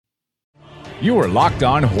You are Locked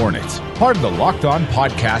On Hornets, part of the Locked On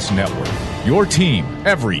Podcast Network. Your team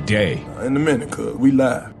every day. In a minute, cuz we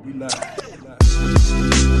live.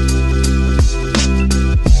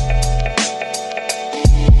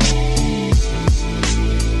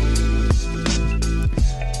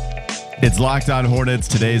 It's Locked On Hornets.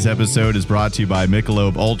 Today's episode is brought to you by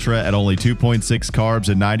Michelob Ultra at only 2.6 carbs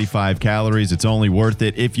and 95 calories. It's only worth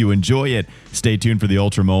it if you enjoy it. Stay tuned for the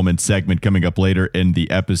Ultra Moments segment coming up later in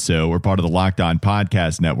the episode. We're part of the Locked On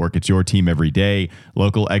Podcast Network. It's your team every day.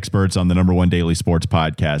 Local experts on the #1 daily sports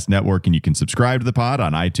podcast network. And you can subscribe to the pod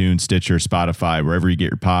on iTunes, Stitcher, Spotify, wherever you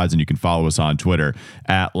get your pods. And you can follow us on Twitter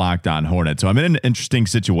at Locked On Hornets. So I'm in an interesting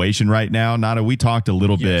situation right now. Nada, we talked a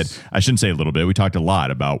little bit. I shouldn't say a little bit. We talked a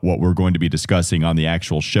lot about what we're going to be discussing on the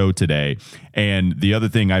actual show today. And the other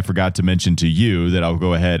thing I forgot to mention to you that I'll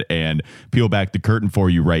go ahead and peel back the curtain for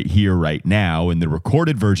you right here, right now, in the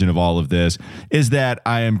recorded version of all of this, is that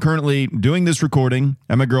I am currently doing this recording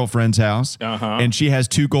at my girlfriend's house, and she has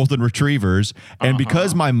 2 golden retrievers. And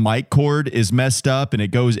because my mic cord is messed up and it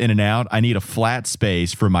goes in and out, I need a flat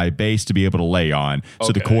space for my base to be able to lay on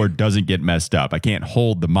so the cord doesn't get messed up. I can't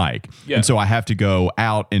hold the mic. And so I have to go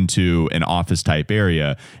out into an office type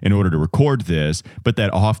area in order to record this, but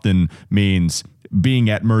that often means being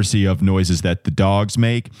at mercy of noises that the dogs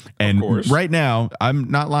make. And right now, I'm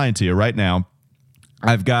not lying to you, right now,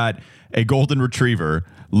 I've got a golden retriever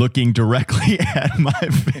looking directly at my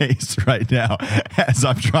face right now as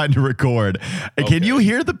I'm trying to record. Can you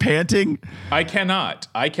hear the panting? I cannot.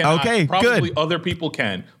 Okay, probably good. Other people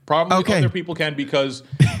can. Other people can, because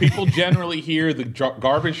people generally hear the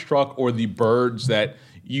garbage truck or the birds that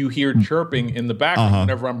you hear chirping in the background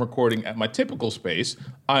whenever I'm recording at my typical space.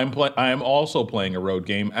 I am also playing a road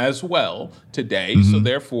game as well today, so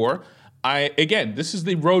therefore, this is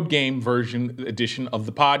the road game edition of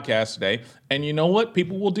the podcast today, and you know what?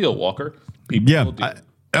 People will deal, Walker. People will deal.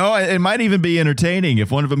 It might even be entertaining if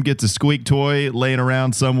one of them gets a squeak toy laying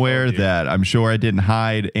around somewhere that I'm sure I didn't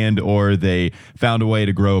hide, and or they found a way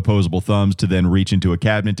to grow opposable thumbs to then reach into a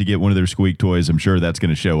cabinet to get one of their squeak toys. I'm sure that's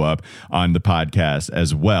going to show up on the podcast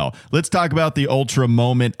as well. Let's talk about the Ultra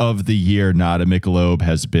Moment of the Year. Nada, Michelob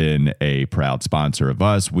has been a proud sponsor of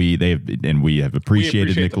us. We have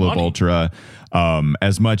appreciated Michelob Ultra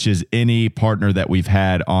as much as any partner that we've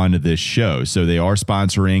had on this show. So they are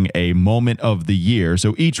sponsoring a moment of the year.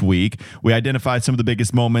 So each week we identify some of the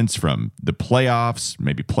biggest moments from the playoffs,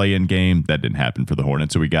 maybe play-in game. That didn't happen for the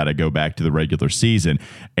Hornets, so we got to go back to the regular season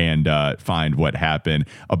and find what happened,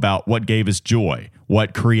 about what gave us joy,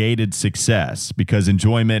 what created success, because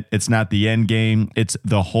enjoyment, it's not the end game, it's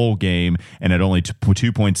the whole game. And at only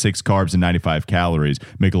 2.6 carbs and 95 calories,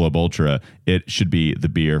 Michelob Ultra, it should be the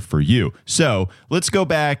beer for you. So let's go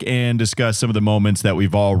back and discuss some of the moments that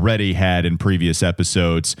we've already had in previous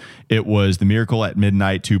episodes. It was the Miracle at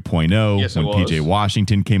Midnight 2.0 when PJ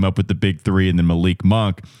Washington came up with the big 3, and then Malik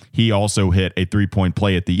Monk, he also hit a 3-point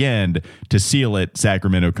play at the end to seal it.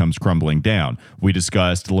 Sacramento comes crumbling down. We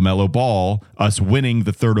discussed LaMelo Ball, us winning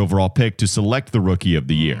the 3rd overall pick to select the Rookie of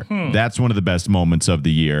the Year. That's one of the best moments of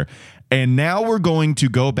the year. And now we're going to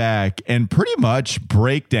go back and pretty much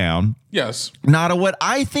break down, Nada, what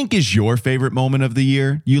I think is your favorite moment of the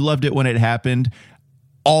year. You loved it when it happened.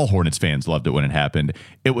 All Hornets fans loved it when it happened.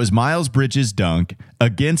 It was Miles Bridges' dunk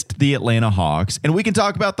against the Atlanta Hawks. And we can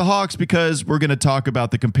talk about the Hawks because we're going to talk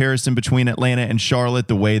about the comparison between Atlanta and Charlotte,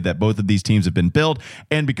 the way that both of these teams have been built,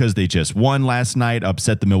 and because they just won last night,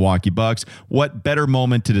 upset the Milwaukee Bucks. What better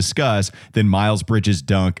moment to discuss than Miles Bridges'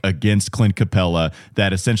 dunk against Clint Capella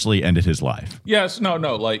that essentially ended his life?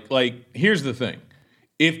 Like here's the thing.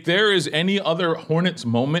 If there is any other Hornets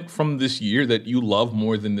moment from this year that you love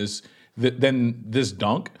more than this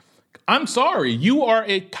dunk, I'm sorry. You are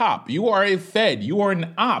a cop. You are a fed. You are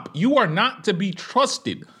an op. You are not to be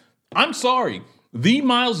trusted. I'm sorry. The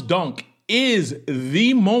Miles dunk is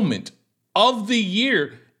the moment of the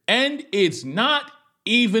year, and it's not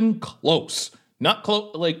even close. Not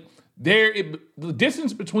close. Like, the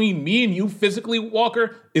distance between me and you physically,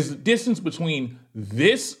 Walker, is the distance between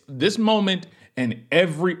this moment and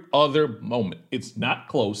every other moment. It's not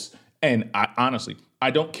close. And honestly, I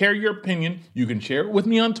don't care your opinion. You can share it with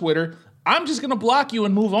me on Twitter. I'm just going to block you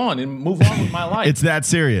and move on with my life. It's that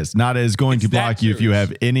serious. Nada is going to block you if you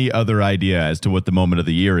have any other idea as to what the moment of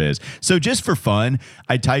the year is. So just for fun,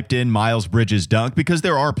 I typed in Miles Bridges dunk because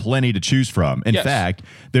there are plenty to choose from. In fact,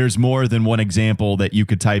 there's more than one example that you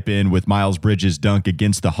could type in with Miles Bridges dunk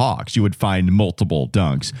against the Hawks. You would find multiple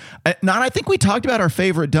dunks. Nada, I think we talked about our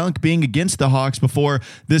favorite dunk being against the Hawks before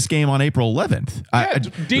this game on April 11th.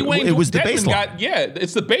 It was the baseline.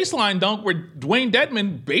 It's the baseline dunk where Dwayne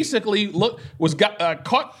Dedmon basically was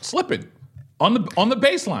caught slipping. on the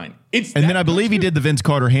baseline. And then I believe he did the Vince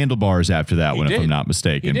Carter handlebars after that one, if I'm not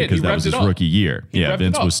mistaken, because that was his rookie year. Yeah,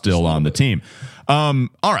 Vince was still on the team. All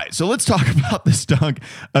right, so let's talk about this dunk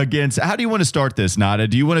against. How do you want to start this, Nada?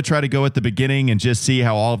 Do you want to try to go at the beginning and just see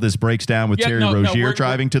how all of this breaks down with Terry Rozier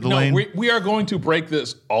driving to the lane? We are going to break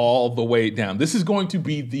this all the way down. This is going to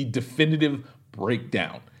be the definitive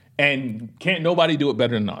breakdown. And can't nobody do it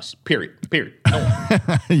better than us. Period. No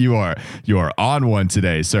one. You are on one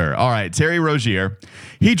today, sir. All right, Terry Rozier.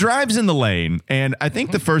 He drives in the lane, and I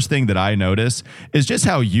think the first thing that I notice is just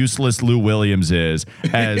how useless Lou Williams is.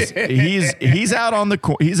 As he's out on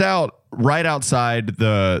the he's out right outside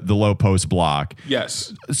the low post block.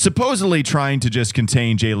 Yes. Supposedly trying to just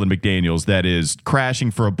contain Jalen McDaniels, that is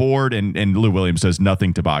crashing for a board, and Lou Williams does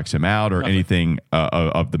nothing to box him out or anything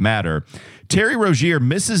of the matter. Terry Rozier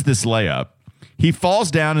misses this layup. He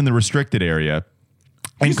falls down in the restricted area.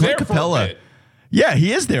 And He's Clint there Capella. For a bit. Yeah,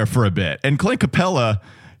 he is there for a bit. And Clint Capella,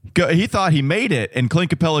 he thought he made it, and Clint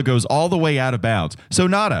Capella goes all the way out of bounds. So,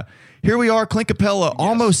 Nada, here we are. Clint Capella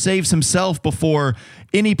almost saves himself before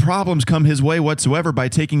any problems come his way whatsoever by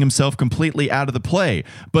taking himself completely out of the play.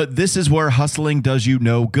 But this is where hustling does you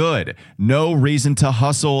no good. No reason to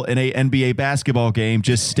hustle in a NBA basketball game.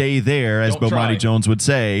 Just stay there, as Bomani Jones would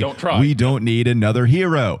say. Don't try. We don't need another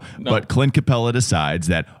hero. No. But Clint Capella decides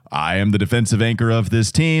that I am the defensive anchor of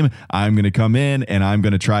this team. I'm going to come in and I'm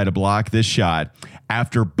going to try to block this shot.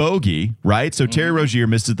 After bogey, right? So Terry Rozier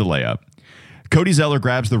misses the layup. Cody Zeller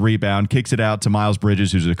grabs the rebound, kicks it out to Miles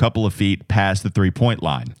Bridges, who's a couple of feet past the three-point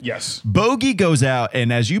line. Yes. Bogey goes out,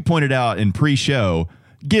 and as you pointed out in pre-show,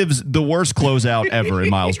 gives the worst closeout ever, and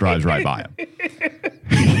Miles drives right by him.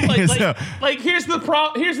 Here's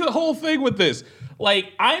the whole thing with this.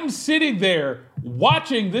 Like, I'm sitting there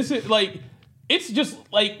watching this. It's just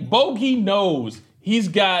like Bogey knows he's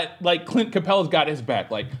got, like, Clint Capella's got his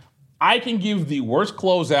back. Like, I can give the worst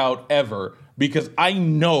closeout ever because I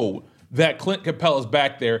know that Clint Capella's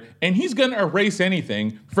back there, and he's going to erase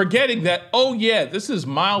anything, forgetting that, oh, yeah, this is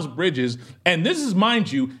Miles Bridges, and this is,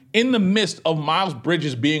 mind you, in the midst of Miles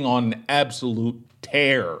Bridges being on an absolute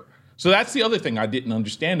tear. So that's the other thing I didn't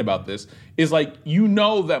understand about this, is like, you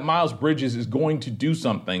know that Miles Bridges is going to do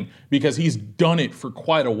something because he's done it for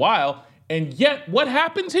quite a while, and yet what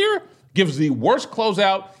happens here? Gives the worst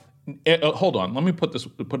closeout. Hold on, let me put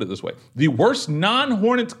it this way: the worst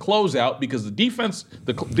non-Hornets closeout, because the defensive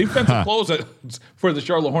closeouts for the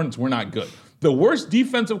Charlotte Hornets were not good. The worst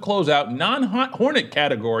defensive closeout, non-Hornet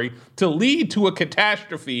category, to lead to a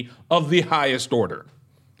catastrophe of the highest order.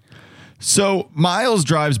 So Miles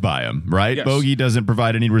drives by him, right? Yes. Bogey doesn't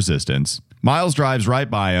provide any resistance. Miles drives right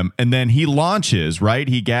by him, and then he launches, right?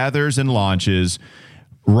 He gathers and launches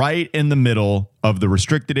right in the middle of the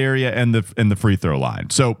restricted area and the free throw line.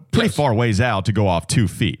 So pretty far ways out to go off 2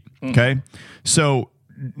 feet. Okay. So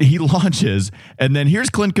he launches, and then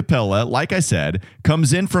here's Clint Capella, like I said,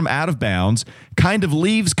 comes in from out of bounds, kind of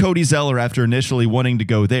leaves Cody Zeller after initially wanting to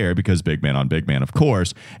go there because big man on big man, of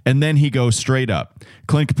course. And then he goes straight up.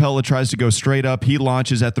 Clint Capella tries to go straight up. He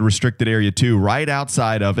launches at the restricted area too, right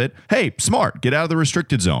outside of it. Hey, smart, get out of the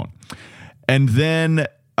restricted zone. And then,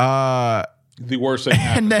 the worst thing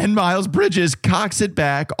happened. And then Miles Bridges cocks it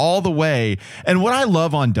back all the way. And what I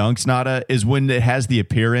love on dunks, Nada, is when it has the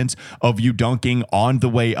appearance of you dunking on the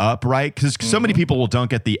way up, right? Because so many people will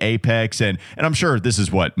dunk at the apex, and I'm sure this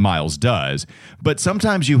is what Miles does. But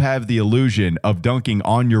sometimes you have the illusion of dunking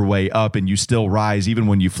on your way up and you still rise even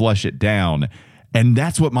when you flush it down. And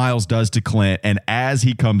that's what Miles does to Clint. And as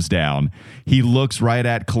he comes down, he looks right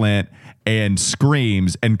at Clint and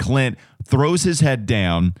screams, and Clint throws his head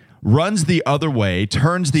down, runs the other way,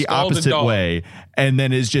 turns the opposite way, and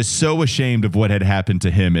then is just so ashamed of what had happened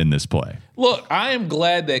to him in this play. Look, I am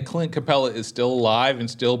glad that Clint Capella is still alive and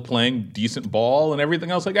still playing decent ball and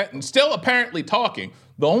everything else like that, and still apparently talking.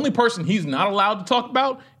 The only person he's not allowed to talk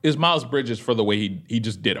about is Miles Bridges for the way he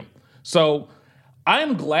just did him. So I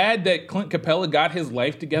am glad that Clint Capella got his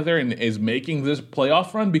life together and is making this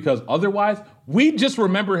playoff run, because otherwise we just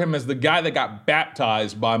remember him as the guy that got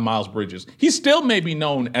baptized by Miles Bridges. He still may be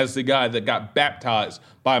known as the guy that got baptized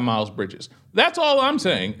by Miles Bridges. That's all I'm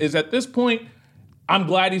saying, is at this point, I'm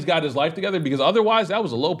glad he's got his life together, because otherwise that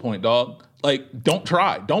was a low point, dog. Like, don't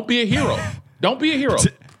try. Don't be a hero. Don't be a hero.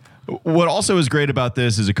 What also is great about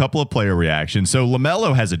this is a couple of player reactions. So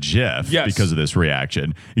LaMelo has a GIF because of this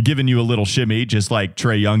reaction, giving you a little shimmy, just like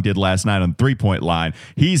Trae Young did last night on the three-point line.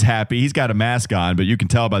 He's happy. He's got a mask on, but you can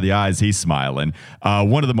tell by the eyes he's smiling.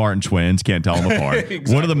 One of the Martin twins, can't tell them apart.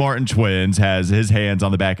 Exactly. One of the Martin twins has his hands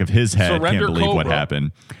on the back of his head. Surrender can't believe Cobra. What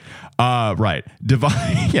happened. Right.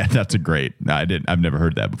 Yeah, that's a great. I've never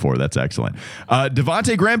heard that before. That's excellent.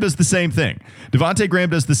 Devontae Graham does the same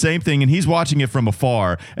thing. And he's watching it from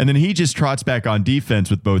afar, and then he just trots back on defense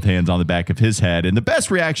with both hands on the back of his head. And the best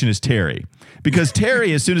reaction is Terry, because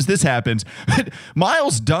Terry, as soon as this happens,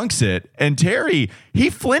 Miles dunks it, and Terry, he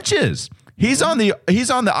flinches. He's on the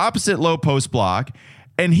opposite low post block.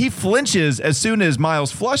 And he flinches as soon as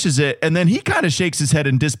Miles flushes it, and then he kind of shakes his head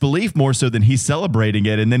in disbelief more so than he's celebrating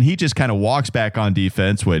it, and then he just kind of walks back on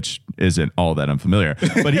defense, which isn't all that unfamiliar,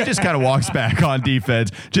 but he just kind of walks back on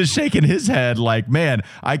defense, just shaking his head like, man,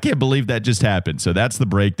 I can't believe that just happened. So that's the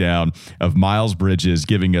breakdown of Miles Bridges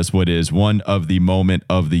giving us what is one of the moment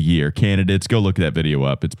of the year candidates. Go look that video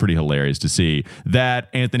up. It's pretty hilarious to see that.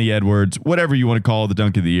 Anthony Edwards, whatever you want to call the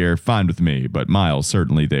dunk of the year, fine with me, but Miles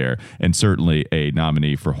certainly there, and certainly a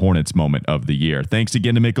nominee for Hornets moment of the year. Thanks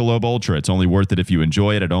again to Michelob Ultra. It's only worth it if you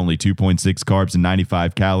enjoy it at only 2.6 carbs and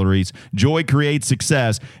 95 calories. Joy creates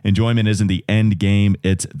success. Enjoyment isn't the end game,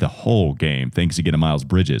 it's the whole game. Thanks again to Miles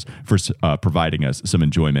Bridges for providing us some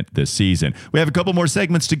enjoyment this season. We have a couple more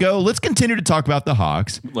segments to go. Let's continue to talk about the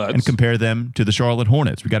Hawks and compare them to the Charlotte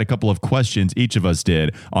Hornets. We got a couple of questions each of us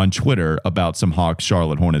did on Twitter about some Hawks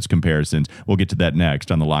Charlotte Hornets comparisons. We'll get to that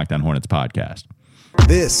next on the Locked On Hornets podcast.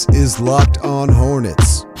 This is Locked On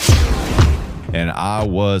Hornets. And I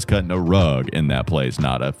was cutting a rug in that place,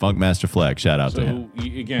 not a Funkmaster Flex. Shout out to him.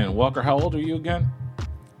 Again, Walker, how old are you again?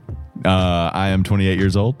 I am 28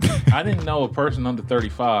 years old. I didn't know a person under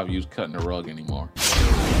 35 used cutting a rug anymore.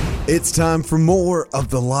 It's time for more of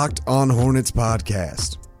the Locked On Hornets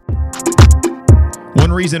podcast.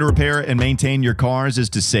 One reason to repair and maintain your cars is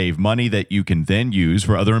to save money that you can then use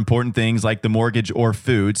for other important things like the mortgage or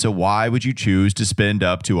food. So why would you choose to spend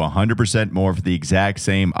up to 100% more for the exact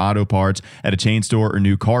same auto parts at a chain store or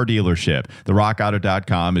new car dealership? The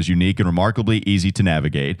RockAuto.com is unique and remarkably easy to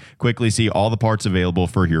navigate. Quickly see all the parts available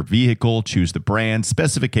for your vehicle, choose the brand,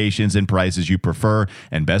 specifications, and prices you prefer.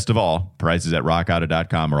 And best of all, prices at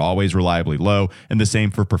RockAuto.com are always reliably low, and the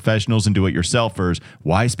same for professionals and do-it-yourselfers.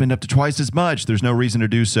 Why spend up to twice as much? There's no reason to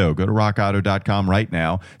do so. Go to rockauto.com right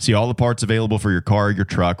now. See all the parts available for your car, your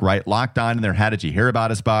truck, right? Locked On in their How Did You Hear About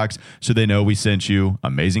Us box so they know we sent you.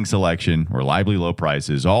 Amazing selection, reliably low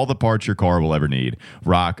prices, all the parts your car will ever need.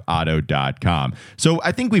 rockauto.com. So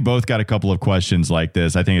I think we both got a couple of questions like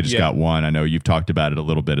this. I think I just got one. I know you've talked about it a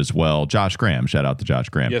little bit as well. Josh Graham, shout out to Josh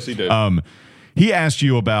Graham. Yes, he did. He asked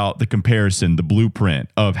you about the comparison, the blueprint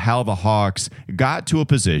of how the Hawks got to a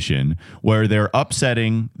position where they're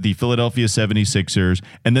upsetting the Philadelphia 76ers,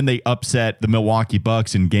 and then they upset the Milwaukee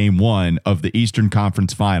Bucks in Game 1 of the Eastern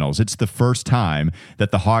Conference Finals. It's the first time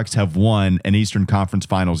that the Hawks have won an Eastern Conference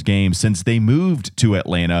Finals game since they moved to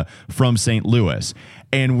Atlanta from St. Louis.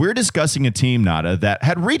 And we're discussing a team, Nada, that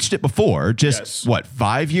had reached it before,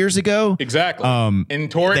 5 years ago? Exactly. And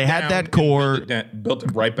tore it they down had that core. Built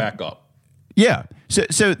it right back up. Yeah.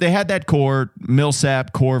 So they had that core,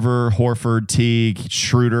 Millsap, Korver, Horford, Teague,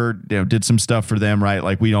 Schroeder, did some stuff for them, right?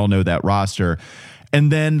 Like we all know that roster.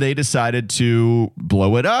 And then they decided to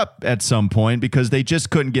blow it up at some point because they just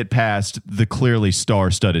couldn't get past the clearly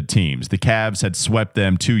star-studded teams. The Cavs had swept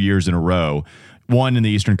them 2 years in a row. One in the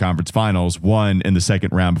Eastern Conference Finals, one in the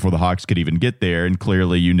second round before the Hawks could even get there. And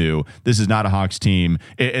clearly you knew this is not a Hawks team.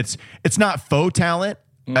 It's not faux talent.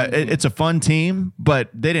 It's a fun team, but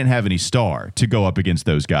they didn't have any star to go up against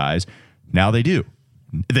those guys. Now they do.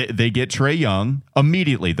 They get Trae Young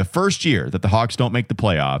immediately. The first year that the Hawks don't make the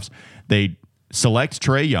playoffs, they select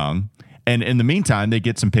Trae Young, and in the meantime, they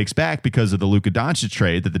get some picks back because of the Luka Doncic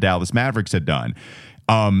trade that the Dallas Mavericks had done.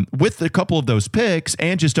 With a couple of those picks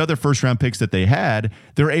and just other first-round picks that they had,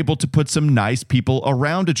 they're able to put some nice people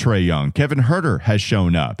around a Trae Young. Kevin Huerter has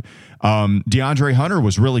shown up. DeAndre Hunter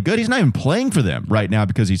was really good. He's not even playing for them right now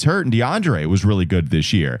because he's hurt, and DeAndre was really good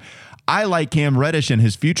this year. I like Cam Reddish and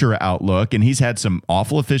his future outlook, and he's had some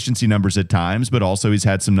awful efficiency numbers at times, but also he's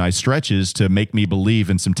had some nice stretches to make me believe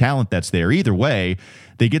in some talent that's there. Either way,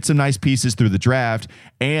 they get some nice pieces through the draft,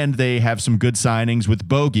 and they have some good signings with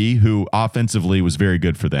Bogey, who offensively was very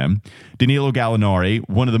good for them. Danilo Gallinari,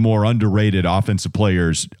 one of the more underrated offensive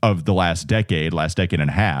players of the last decade and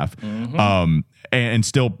a half, and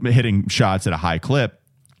still hitting shots at a high clip.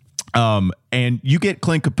 And you get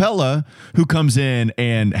Clint Capella, who comes in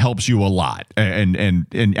and helps you a lot, and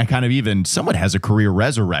kind of even somewhat has a career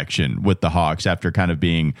resurrection with the Hawks after kind of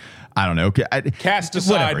being, I don't know, cast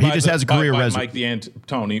aside. He just has a career resurrection. Mike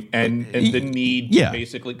D'Antoni and the need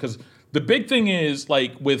basically, because the big thing is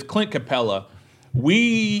like with Clint Capella,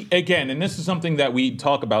 we again, and this is something that we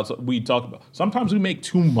talk about. Sometimes we make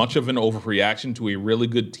too much of an overreaction to a really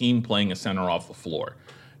good team playing a center off the floor,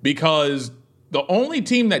 because The only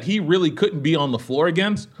team that he really couldn't be on the floor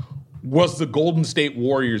against was the Golden State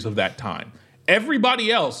Warriors of that time.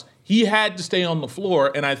 Everybody else, he had to stay on the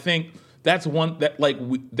floor, and I think that's one that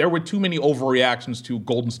there were too many overreactions to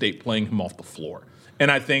Golden State playing him off the floor. And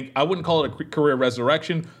I think I wouldn't call it a career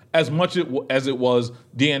resurrection as much as it was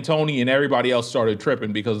D'Antoni and everybody else started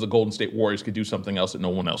tripping because the Golden State Warriors could do something else that no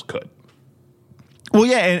one else could. Well,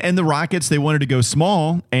 yeah, and the Rockets, they wanted to go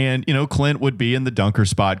small, and, Clint would be in the dunker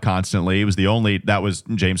spot constantly. It was that was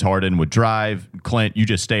James Harden would drive. Clint, you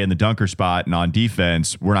just stay in the dunker spot, and on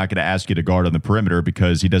defense, we're not going to ask you to guard on the perimeter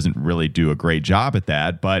because he doesn't really do a great job at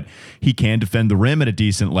that, but he can defend the rim at a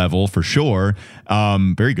decent level for sure,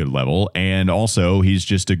 very good level, and also he's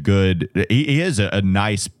just he is a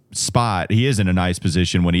nice spot. He is in a nice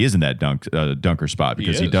position when he is in that dunker spot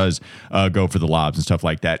because he does go for the lobs and stuff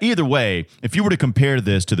like that. Either way, if you were to compare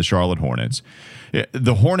this to the Charlotte Hornets,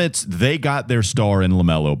 the Hornets, they got their star in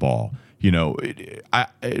LaMelo Ball.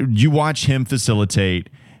 You watch him facilitate.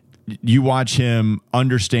 You watch him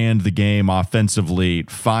understand the game offensively,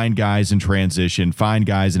 find guys in transition, find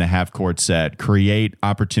guys in a half-court set, create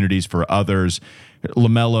opportunities for others.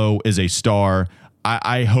 LaMelo is a star.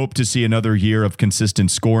 I hope to see another year of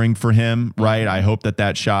consistent scoring for him, right? I hope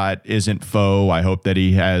that shot isn't faux. I hope that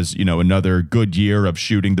he has, another good year of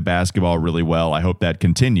shooting the basketball really well. I hope that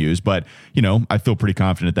continues. But, I feel pretty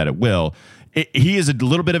confident that it will. He is a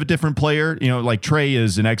little bit of a different player. Like Trey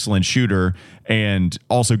is an excellent shooter and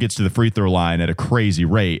also gets to the free throw line at a crazy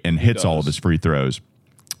rate and hits all of his free throws.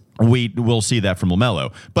 We will see that from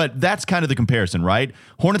LaMelo. But that's kind of the comparison, right?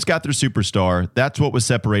 Hornets got their superstar. That's what was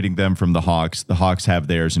separating them from the Hawks. The Hawks have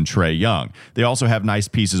theirs in Trae Young. They also have nice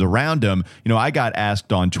pieces around them. I got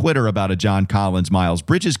asked on Twitter about a John Collins, Miles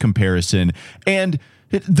Bridges comparison. And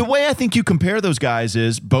the way I think you compare those guys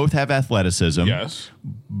is both have athleticism. Yes.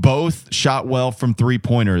 Both shot well from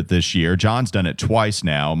three-pointer this year. John's done it twice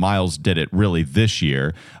now. Miles did it really this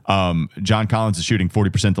year. John Collins is shooting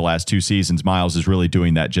 40% the last 2 seasons. Miles is really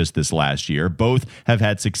doing that just this last year. Both have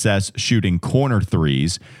had success shooting corner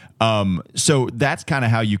threes. So that's kind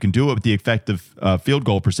of how you can do it with the effective field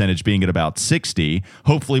goal percentage being at about 60.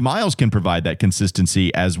 Hopefully Miles can provide that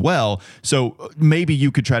consistency as well. So maybe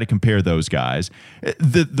you could try to compare those guys.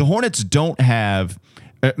 The Hornets don't have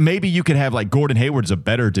maybe you could have like Gordon Hayward's a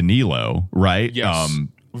better Danilo, right? Yes.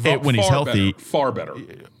 When he's healthy. Far better.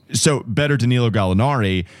 So better Danilo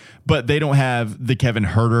Gallinari, but they don't have the Kevin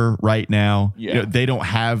Huerter right now. Yeah. They don't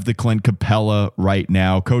have the Clint Capella right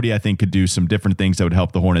now. Cody, I think, could do some different things that would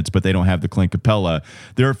help the Hornets, but they don't have the Clint Capella.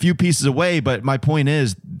 They're a few pieces away, but my point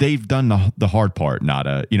is they've done the hard part,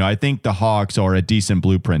 Nada. I think the Hawks are a decent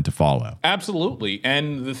blueprint to follow. Absolutely.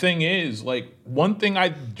 And the thing is, one thing I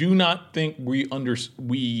do not think we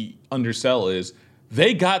undersell is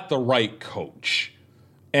they got the right coach.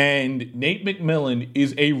 And Nate McMillan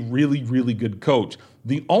is a really, really good coach.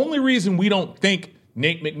 The only reason we don't think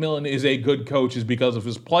Nate McMillan is a good coach is because of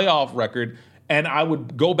his playoff record. And I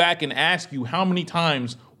would go back and ask you, how many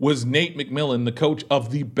times was Nate McMillan the coach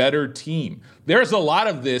of the better team? There's a lot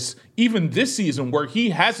of this, even this season, where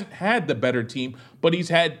he hasn't had the better team, but he's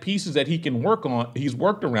had pieces that he can work on. He's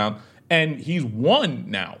worked around, and he's won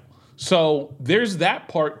now. So there's that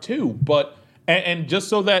part too. But and just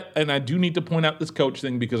so that, and I do need to point out this coach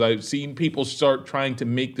thing because I've seen people start trying to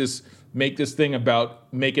make it about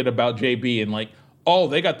JB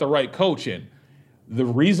and they got the right coach in. The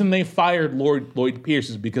reason they fired Lloyd Pierce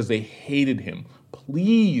is because they hated him.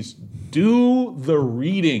 Please do the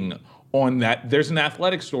reading on that. There's an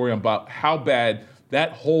athletic story about how bad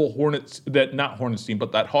that whole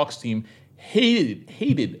that Hawks team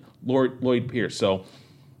hated Lloyd Pierce. So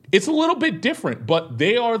it's a little bit different, but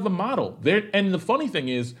they are the model. And the funny thing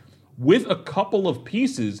is, with a couple of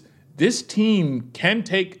pieces, this team can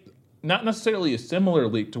take not necessarily a similar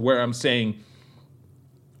leap to where I'm saying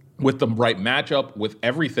with the right matchup, with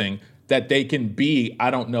everything, that they can be,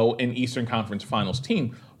 an Eastern Conference Finals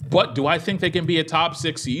team. But do I think they can be a top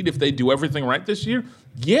 6 seed if they do everything right this year?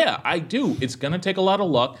 Yeah, I do. It's going to take a lot of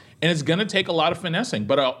luck, and it's going to take a lot of finessing.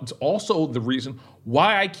 But it's also the reason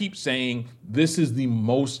why I keep saying this is the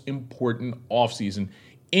most important offseason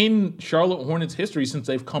in Charlotte Hornets history since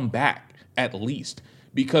they've come back, at least.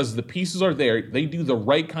 Because the pieces are there. They do the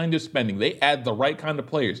right kind of spending. They add the right kind of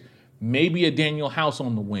players. Maybe a Daniel House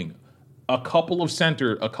on the wing. A couple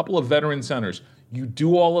of veteran centers. You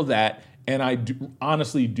do all of that, and I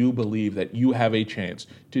honestly do believe that you have a chance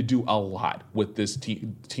to do a lot with this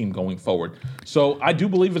team going forward. So I do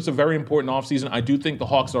believe it's a very important offseason. I do think the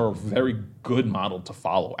Hawks are a very good model to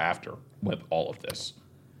follow after with all of this.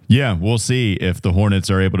 Yeah, we'll see if the Hornets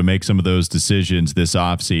are able to make some of those decisions this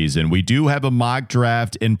offseason. We do have a mock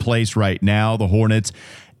draft in place right now. The Hornets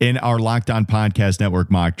in our Locked On Podcast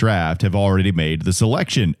Network mock draft have already made the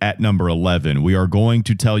selection at number 11. We are going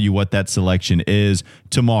to tell you what that selection is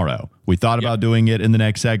tomorrow. We thought about doing it in the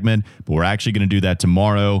next segment, but we're actually going to do that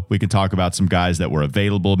tomorrow. We can talk about some guys that were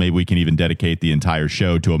available. Maybe we can even dedicate the entire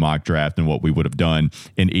show to a mock draft and what we would have done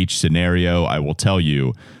in each scenario. I will tell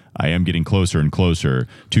you, I am getting closer and closer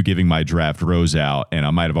to giving my draft rose out, and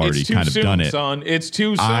I might have already kind of done it. Son. It's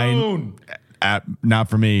too soon. Not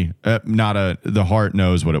for me. The heart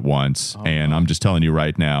knows what it wants, and I'm just telling you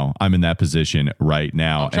right now, I'm in that position right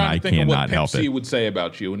now, and I cannot help it. Pimp C would say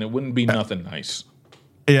about you, and it wouldn't be nothing nice.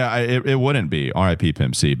 Yeah, it wouldn't be. RIP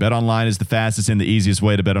Pimp C. BetOnline is the fastest and the easiest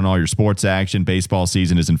way to bet on all your sports action. Baseball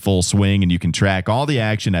season is in full swing, and you can track all the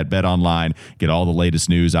action at BetOnline. Get all the latest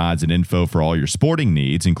news, odds, and info for all your sporting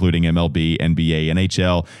needs, including MLB, NBA,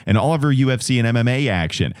 NHL, and all of your UFC and MMA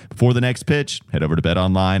action. Before the next pitch, head over to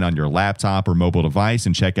BetOnline on your laptop or mobile device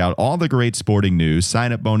and check out all the great sporting news,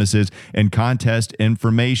 sign-up bonuses, and contest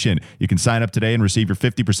information. You can sign up today and receive your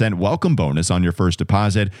 50% welcome bonus on your first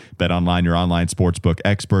deposit. BetOnline, your online sportsbook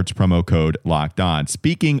experts, promo code Locked On.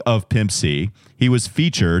 Speaking of Pimp C, he was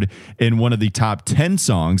featured in one of the top 10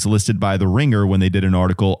 songs listed by The Ringer when they did an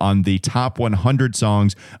article on the top 100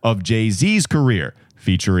 songs of Jay-Z's career,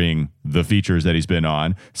 featuring the features that he's been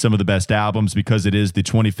on, some of the best albums, because it is the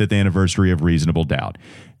 25th anniversary of Reasonable Doubt.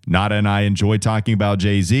 Nada and I enjoy talking about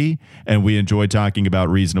Jay-Z, and we enjoy talking about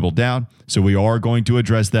Reasonable Doubt, so we are going to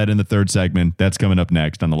address that in the third segment. That's coming up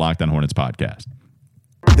next on the Locked On Hornets podcast.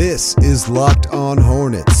 This is Locked On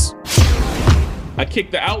Hornets. I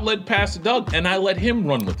kicked the outlet past Doug, and I let him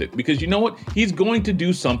run with it because you know what? He's going to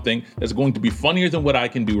do something that's going to be funnier than what I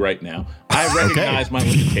can do right now. I recognize my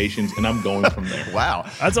limitations, and I'm going from there. Wow.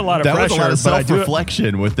 That's a lot of pressure. That was a lot of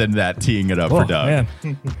self-reflection within that, teeing it up for Doug.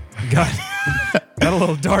 Man. Got a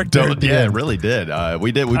little dark there. Yeah, it really did.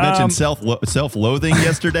 We mentioned self-loathing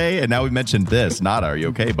yesterday, and now we mentioned this. Nada, are you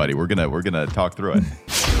okay, buddy? We're gonna talk through it.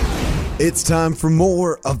 It's time for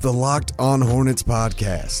more of the Locked On Hornets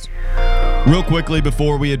podcast. Real quickly,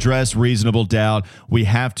 before we address Reasonable Doubt, we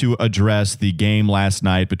have to address the game last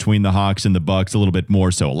night between the Hawks and the Bucks a little bit more.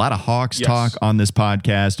 So a lot of Hawks talk on this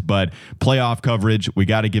podcast, but playoff coverage, we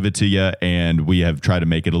got to give it to you, and we have tried to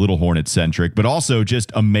make it a little Hornet-centric, but also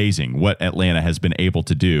just amazing what Atlanta has been able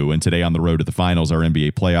to do. And today on the road to the finals, our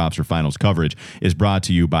NBA playoffs or finals coverage is brought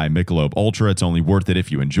to you by Michelob Ultra. It's only worth it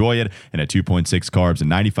if you enjoy it. And at 2.6 carbs and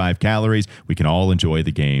 95 calories, we can all enjoy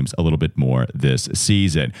the games a little bit more this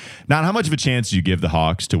season. Not how much of a chance do you give the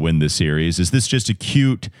Hawks to win this series? Is this just a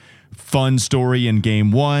cute, fun story in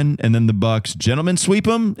game one, and then the Bucks gentlemen sweep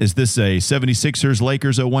them? Is this a 76ers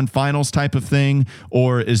Lakers 0-1 finals type of thing?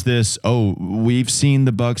 Or is this, we've seen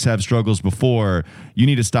the Bucks have struggles before, you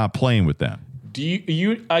need to stop playing with them? Do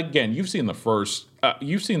you again, you've seen the first,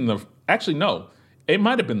 actually, no, it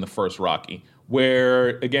might have been the first Rocky,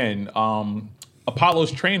 where, again,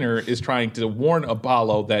 Apollo's trainer is trying to warn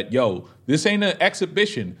Apollo that, this ain't an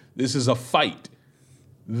exhibition. This is a fight.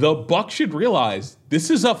 The Bucks should realize this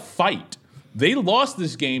is a fight. They lost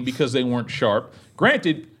this game because they weren't sharp.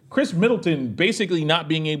 Granted, Chris Middleton basically not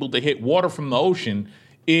being able to hit water from the ocean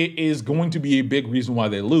is going to be a big reason why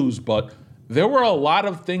they lose, but there were a lot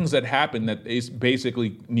of things that happened that they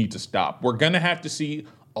basically need to stop. We're going to have to see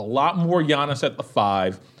a lot more Giannis at the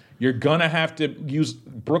 5. You're going to have to use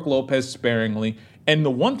Brook Lopez sparingly. And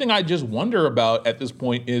the one thing I just wonder about at this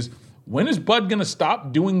point is, when is Bud going to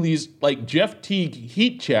stop doing these like Jeff Teague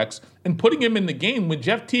heat checks and putting him in the game when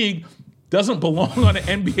Jeff Teague doesn't belong on an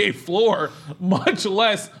NBA floor, much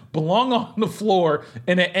less belong on the floor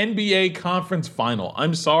in an NBA conference final?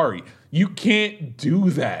 I'm sorry. You can't do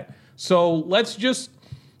that. So let's just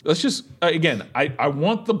again, I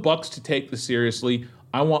want the Bucks to take this seriously.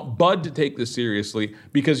 I want Bud to take this seriously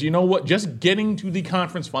because you know what? Just getting to the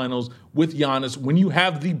conference finals with Giannis when you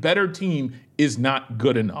have the better team is not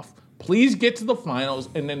good enough. Please get to the finals,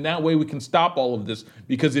 and then that way we can stop all of this.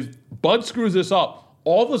 Because if Bud screws this up,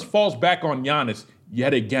 all this falls back on Giannis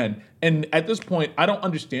yet again. And at this point, I don't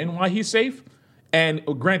understand why he's safe. And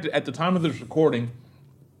granted, at the time of this recording,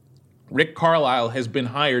 Rick Carlisle has been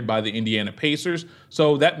hired by the Indiana Pacers,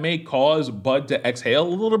 so that may cause Bud to exhale a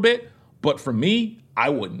little bit. But for me, I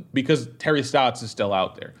wouldn't, because Terry Stotts is still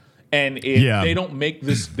out there. And if they don't make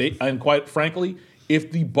this, and quite frankly,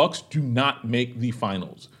 if the Bucks do not make the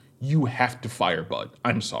finals, you have to fire Bud.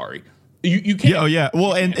 I'm sorry. You can't. Yeah, oh yeah.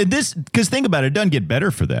 Well, and this, because think about it, it doesn't get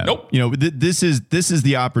better for them. Nope. You know, this is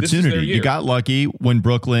the opportunity. year. You got lucky when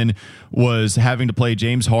Brooklyn was having to play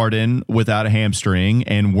James Harden without a hamstring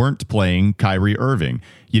and weren't playing Kyrie Irving.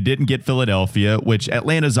 You didn't get Philadelphia, which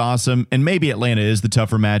Atlanta's awesome, and maybe Atlanta is the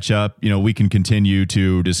tougher matchup. You know, we can continue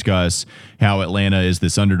to discuss how Atlanta is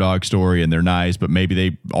this underdog story and they're nice, but maybe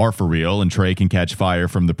they are for real, and Trey can catch fire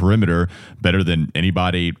from the perimeter better than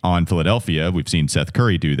anybody on Philadelphia. We've seen Seth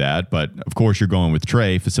Curry do that, but of course you're going with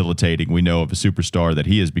Trey facilitating. We know of a superstar that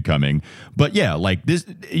he is becoming. But yeah, like this,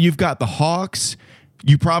 you've got the Hawks.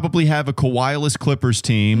 You probably have a Kawhi-less Clippers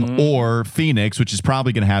team or Phoenix, which is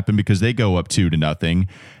probably going to happen because they go up 2-0.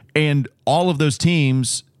 And all of those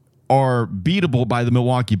teams are beatable by the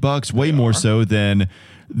Milwaukee Bucks way more so than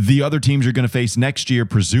the other teams you're going to face next year,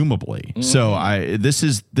 presumably. So this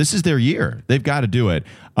is their year. They've got to do it.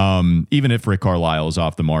 Even if Rick Carlisle is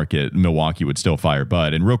off the market, Milwaukee would still fire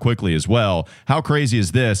Bud. And real quickly as well, how crazy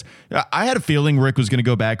is this? I had a feeling Rick was going to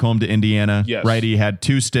go back home to Indiana. Yes. Right? He had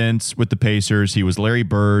 2 stints with the Pacers. He was Larry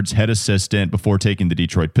Bird's head assistant before taking the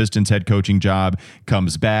Detroit Pistons head coaching job,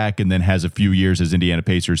 comes back and then has a few years as Indiana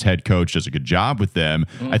Pacers head coach, does a good job with them.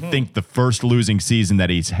 I think the first losing season that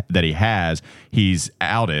he has, he's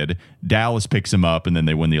outed. Dallas picks him up, and then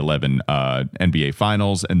they win the 11 NBA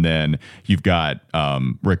Finals. And then you've got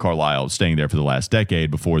Rick Carlisle staying there for the last decade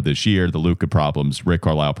before this year. The Luka problems, Rick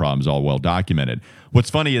Carlisle problems, all well documented. What's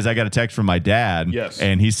funny is I got a text from my dad,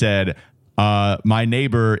 and he said, my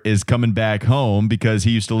neighbor is coming back home because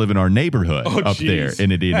he used to live in our neighborhood there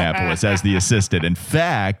in Indianapolis as the assistant. In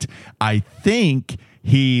fact, I think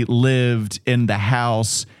he lived in the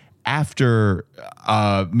house after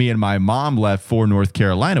me and my mom left for North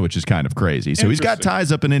Carolina, which is kind of crazy. So he's got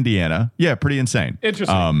ties up in Indiana. Yeah, pretty insane.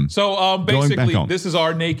 Interesting. So basically, this is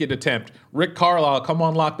our naked attempt. Rick Carlisle, come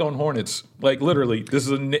on Locked On Hornets. Like literally, this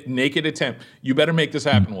is a naked attempt. You better make this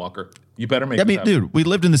happen, Walker. You better make this happen. Dude, we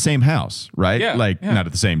lived in the same house, right? Yeah, not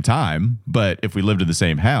at the same time, but if we lived in the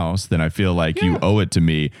same house, then I feel like you owe it to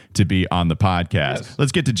me to be on the podcast. Yes.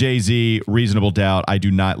 Let's get to Jay-Z, Reasonable Doubt. I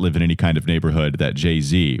do not live in any kind of neighborhood that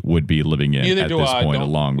Jay-Z would be living in at this point,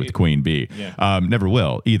 along with Queen Bee. Yeah. Never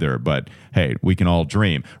will either, but hey, we can all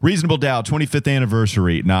dream. Reasonable Doubt, 25th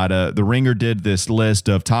anniversary. The Ringer did this list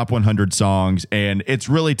of top 100 songs, and it's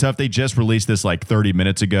really tough. They just released this like 30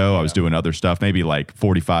 minutes ago. I was doing other stuff, maybe like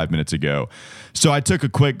 45 minutes ago. So I took a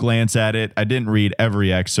quick glance at it. I didn't read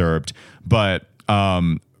every excerpt, but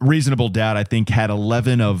Reasonable Doubt, I think, had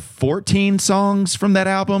 11 of 14 songs from that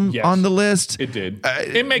album on the list. It did.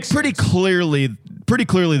 It makes pretty sense. clearly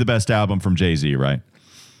the best album from Jay-Z, right?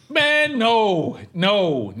 Man, no.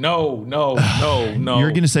 You're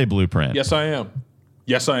going to say Blueprint. Yes, I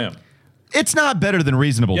am. It's not better than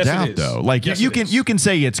Reasonable Yes, Doubt, it is. though. Like Yes, you it is. you can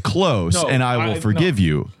say it's close, No, and I will forgive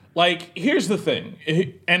you. Like, here's the thing,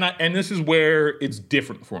 and this is where it's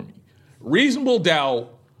different for me. Reasonable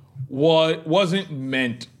Doubt wasn't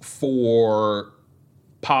meant for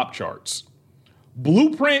pop charts.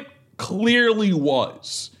 Blueprint clearly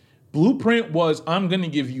was. Blueprint was, I'm going to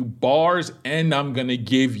give you bars and I'm going to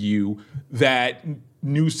give you that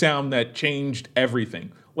new sound that changed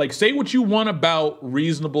everything. Like, say what you want about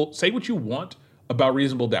Reasonable Doubt.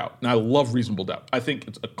 And I love Reasonable Doubt. I think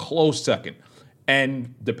it's a close second.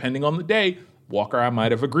 And depending on the day, Walker, I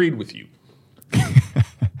might have agreed with you.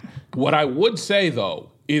 What I would say,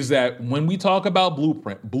 though, is that when we talk about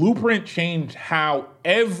Blueprint changed how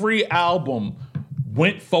every album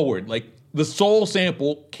went forward. Like, the soul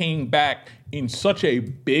sample came back in such a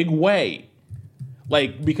big way.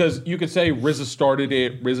 Like, because you could say RZA started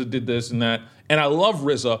it, RZA did this and that. And I love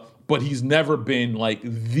RZA, but he's never been, like,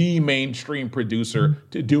 the mainstream producer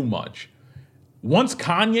to do much. Once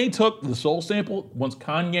Kanye took the soul sample, once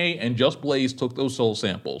Kanye and Just Blaze took those soul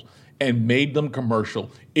samples and made them commercial,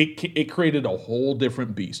 it created a whole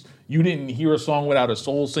different beast. You didn't hear a song without a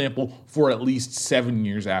soul sample for at least 7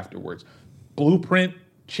 years afterwards. Blueprint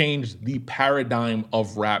changed the paradigm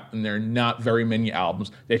of rap, and there are not very many albums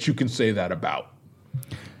that you can say that about.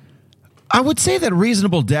 I would say that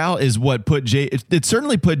Reasonable Doubt is what it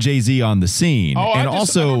certainly put Jay-Z on the scene. I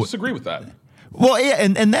don't disagree with that. Well, yeah,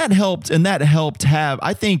 and that helped have,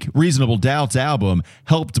 I think Reasonable Doubt's album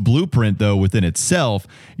helped Blueprint, though, within itself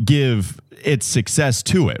give its success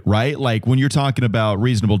to it, right? Like when you're talking about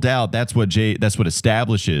Reasonable Doubt, that's what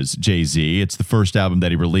establishes Jay-Z. It's the first album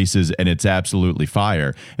that he releases, and it's absolutely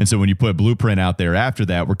fire. And so when you put Blueprint out there after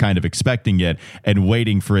that, we're kind of expecting it and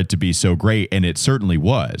waiting for it to be so great, and it certainly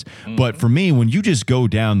was. But for me, when you just go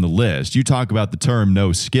down the list, you talk about the term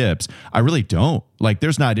no skips, I really don't. Like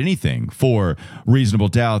there's not anything for Reasonable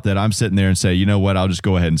Doubt that I'm sitting there and say, you know what, I'll just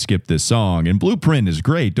go ahead and skip this song. And Blueprint is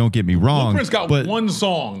great, don't get me wrong. Blueprint's got one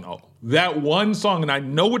song though. That one song, and I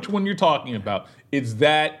know which one you're talking about. It's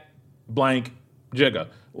that blank Jigga.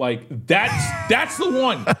 Like that's the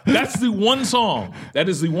one. That's the one song. That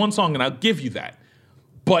is the one song, and I'll give you that.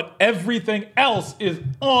 But everything else is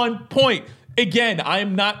on point. Again,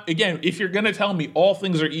 if you're gonna tell me all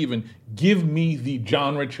things are even, give me the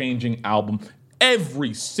genre-changing album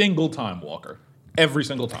every single time, Walker. Every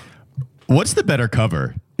single time. What's the better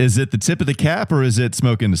cover? Is it The Tip of the Cap or is it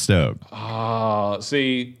Smoke in the Stove?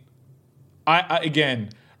 See, I again,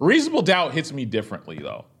 Reasonable Doubt hits me differently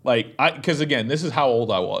though. Like, because again, this is how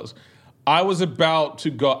old I was. I was about to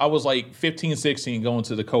go, I was like 15, 16 going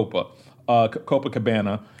to the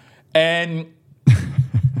Copacabana. And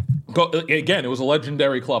again, it was a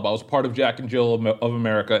legendary club. I was part of Jack and Jill of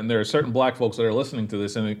America. And there are certain black folks that are listening to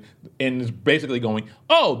this and is basically going,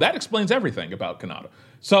 oh, that explains everything about Kanata.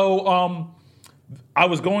 So I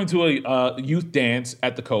was going to a youth dance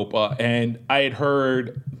at the Copa and I had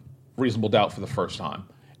heard Reasonable Doubt for the first time.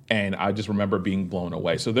 And I just remember being blown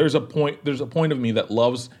away. So there's a point of me that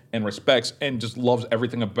loves and respects and just loves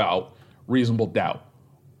everything about Reasonable Doubt.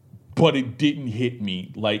 But it didn't hit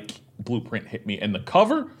me like Blueprint hit me. And the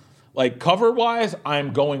cover-wise,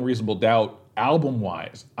 I'm going Reasonable Doubt.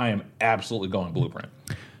 Album-wise, I am absolutely going Blueprint.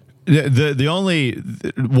 The only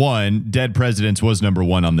one, Dead Presidents, was number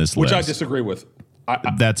one on this list. Which I disagree with.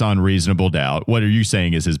 That's on Reasonable Doubt. What are you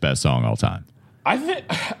saying is his best song all time? I think...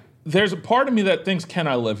 There's a part of me that thinks Can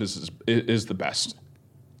I Live is the best.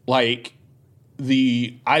 Like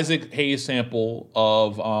the Isaac Hayes sample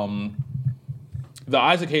of the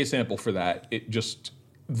Isaac Hayes sample for that, it just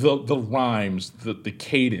the rhymes, the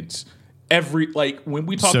cadence, when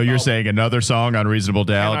we talk. So you're saying another song on Reasonable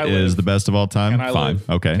Doubt is the best of all time? Can I Fine. Live,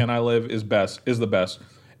 okay. Can I Live is the best.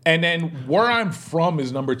 And then Where I'm From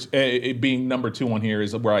is being number 2 on here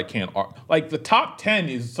is where I can't like the top 10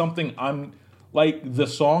 is something I'm. Like, the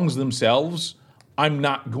songs themselves, I'm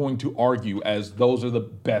not going to argue as those are the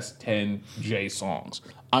best 10 J songs.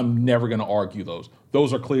 I'm never going to argue those.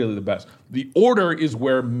 Those are clearly the best. The order is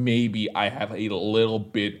where maybe I have a little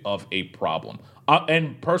bit of a problem.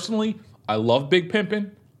 And personally, I love Big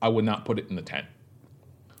Pimpin'. I would not put it in the 10.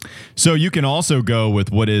 So you can also go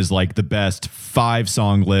with what is like the best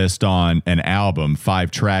 5-song list on an album,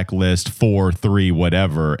 5-track list, 4, 3,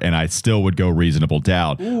 whatever, and I still would go Reasonable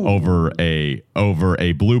Doubt over a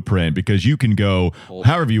Blueprint because you can go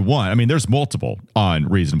however you want. I mean, there's multiple on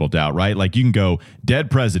Reasonable Doubt, right? Like you can go Dead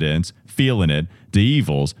Presidents, Feeling It, The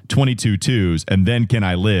Evils, 22 Twos, and then Can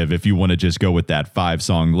I Live if you want to just go with that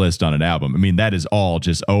 5-song list on an album. I mean, that is all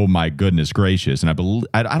just, oh my goodness gracious. And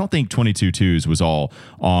I don't think 22 Twos was all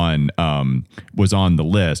on the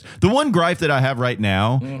list. The one gripe that I have right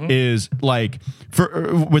now is like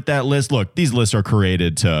with that list, look, these lists are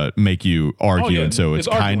created to make you argue, and so it's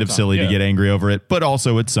kind of silly to get angry over it, but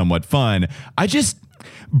also it's somewhat fun.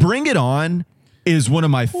 Bring It On is one of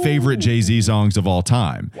my favorite Jay-Z songs of all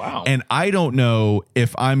time. Wow. And I don't know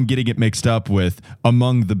if I'm getting it mixed up with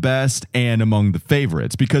Among the Best and Among the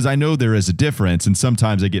Favorites, because I know there is a difference, and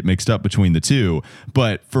sometimes I get mixed up between the two.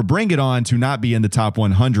 But for Bring It On to not be in the top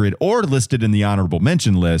 100 or listed in the honorable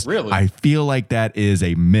mention list, really? I feel like that is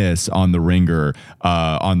a miss on the Ringer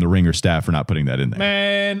staff for not putting that in there.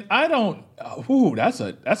 Man, I don't. That's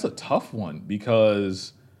a tough one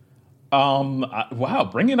because. Wow,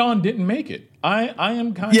 Bring It On didn't make it. I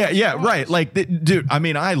am kind of surprised. Right. Like, dude, I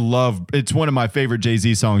mean, it's one of my favorite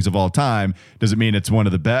Jay-Z songs of all time. Does it mean it's one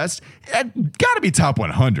of the best? It got to be top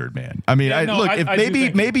 100, man. I mean,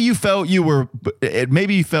 maybe you felt you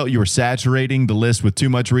were saturating the list with too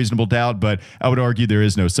much Reasonable Doubt, but I would argue there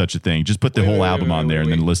is no such a thing. Just put the whole album on there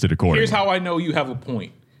and then list it accordingly. Here's how I know you have a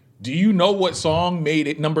point. Do you know what song made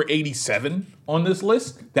it number 87 on this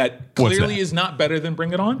list that clearly is not better than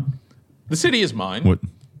Bring It On? The City Is Mine. What?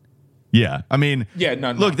 Yeah, I mean,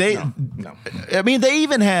 Look, no. I mean, they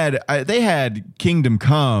even had Kingdom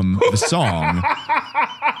Come, the song,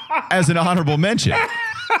 as an honorable mention.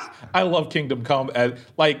 I love Kingdom Come.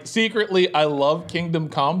 Secretly, I love Kingdom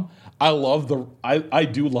Come. I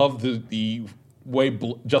do love the way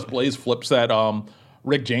Just Blaze flips that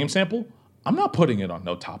Rick James sample. I'm not putting it on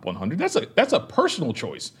no top 100. That's a personal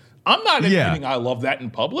choice. I'm not admitting I love that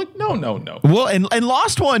in public. No. Well, and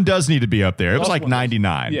Lost One does need to be up there. It was like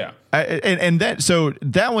 99. Yeah. And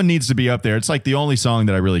that one needs to be up there. It's like the only song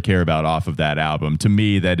that I really care about off of that album. To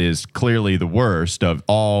me, that is clearly the worst of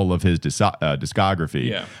all of his discography.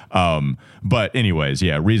 Yeah. But anyways,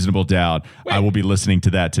 Reasonable Doubt. Wait, I will be listening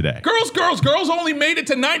to that today. Girls only made it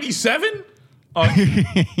to 97?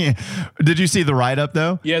 Did you see the write-up,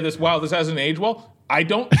 though? Yeah, this hasn't aged well. I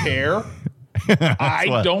don't care.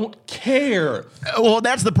 I don't care. Well,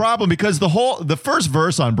 that's the problem, because the first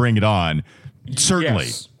verse on Bring It On certainly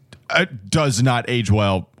does not age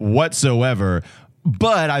well whatsoever.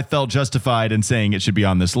 But I felt justified in saying it should be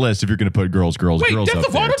on this list if you're going to put girls Wait, up Death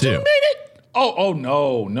of there Auto-Tune too. made it? Oh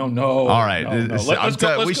no. All right.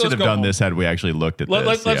 No. We should have done this had we actually looked at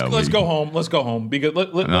this. Let's go home. Let's go home. Because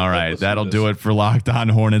all right, that'll do it for Locked On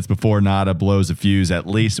Hornets. Before Nada blows a fuse, at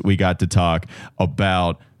least we got to talk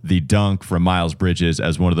about the dunk from Miles Bridges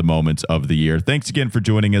as one of the moments of the year. Thanks again for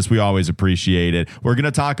joining us. We always appreciate it. We're going to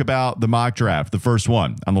talk about the mock draft, the first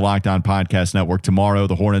one on the Locked On Podcast Network tomorrow.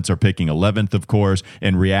 The Hornets are picking 11th, of course,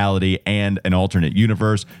 in reality and an alternate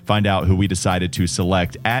universe. Find out who we decided to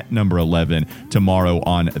select at number 11 tomorrow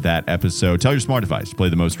on that episode. Tell your smart device to play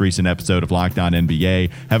the most recent episode of Locked On NBA.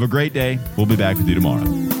 Have a great day. We'll be back with you tomorrow.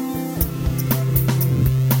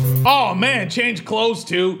 Oh man, change clothes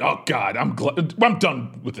too. Oh God, I'm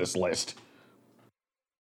done with this list.